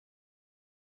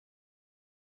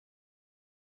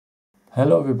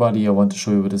Hello everybody, I want to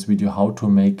show you with this video how to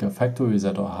make a factory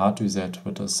reset or hard reset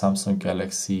with the Samsung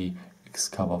Galaxy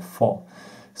XCover 4.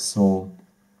 So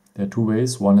there are two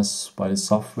ways. One is by the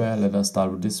software. Let us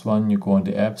start with this one. You go on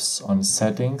the apps, on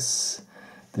settings,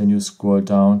 then you scroll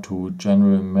down to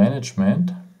general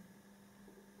management,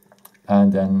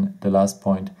 and then the last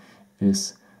point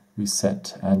is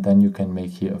reset, and then you can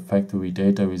make here a factory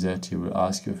data reset. He will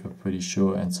ask you if you're pretty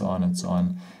sure, and so on and so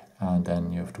on. And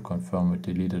then you have to confirm with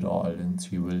delete it all,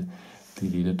 and you will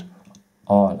delete it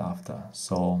all after.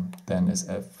 So then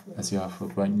as you have a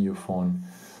brand new phone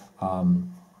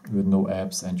with no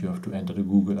apps, and you have to enter the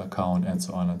Google account and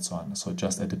so on and so on. So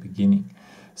just at the beginning.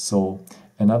 So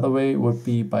another way would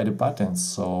be by the buttons.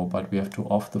 So but we have to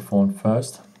off the phone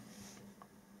first.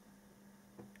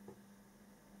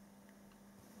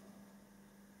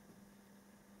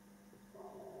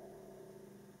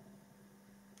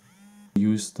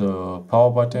 Use the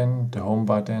power button, the home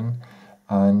button,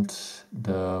 and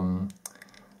the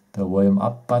volume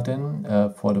up button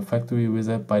for the factory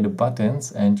reset by the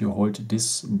buttons, and you hold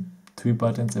these three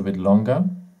buttons a bit longer.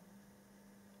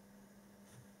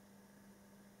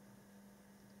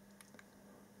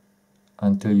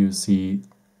 Until you see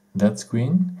that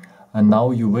screen, and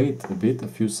now you wait a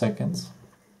few seconds.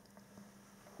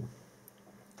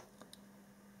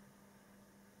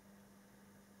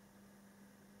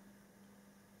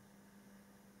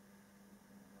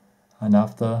 And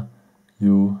after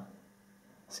you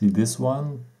see this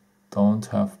one, don't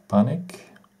have panic.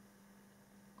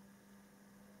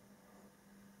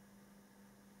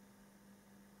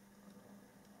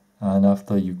 And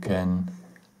after you can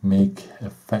make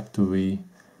a factory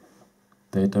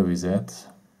data reset.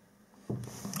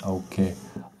 Okay,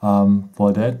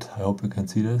 for that, I hope you can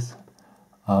see this.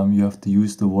 You have to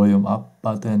use the volume up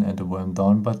button and the volume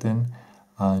down button,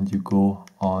 and you go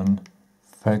on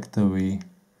factory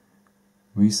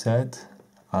reset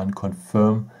and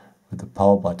confirm with the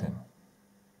power button.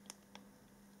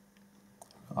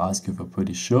 Ask if you're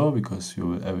pretty sure, because you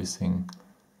will everything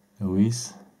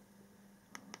erase.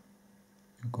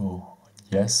 You go on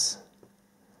yes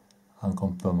and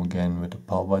confirm again with the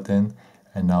power button,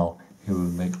 and now he will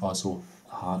make also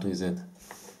a hard reset.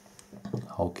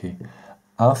 Okay,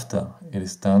 after it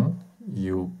is done,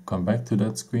 you come back to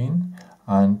that screen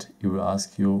and he will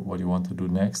ask you what you want to do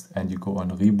next, and you go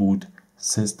on reboot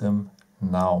system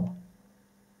now.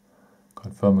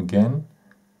 Confirm again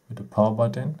with the power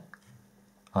button,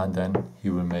 and then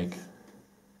he will make,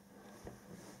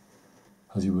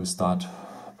 as you will start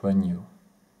brand new.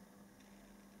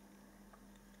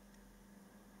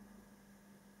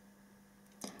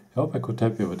 I hope I could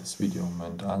help you with this video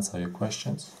and answer your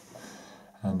questions.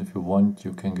 And if you want,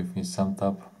 you can give me a thumbs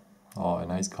up or a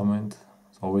nice comment.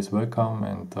 It's always welcome,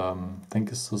 and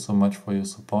thank you so much for your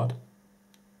support.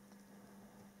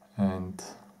 And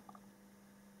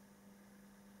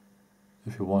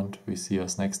if you want, we see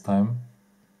us next time.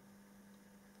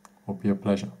 Will be a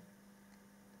pleasure.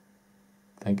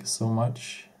 Thank you so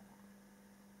much.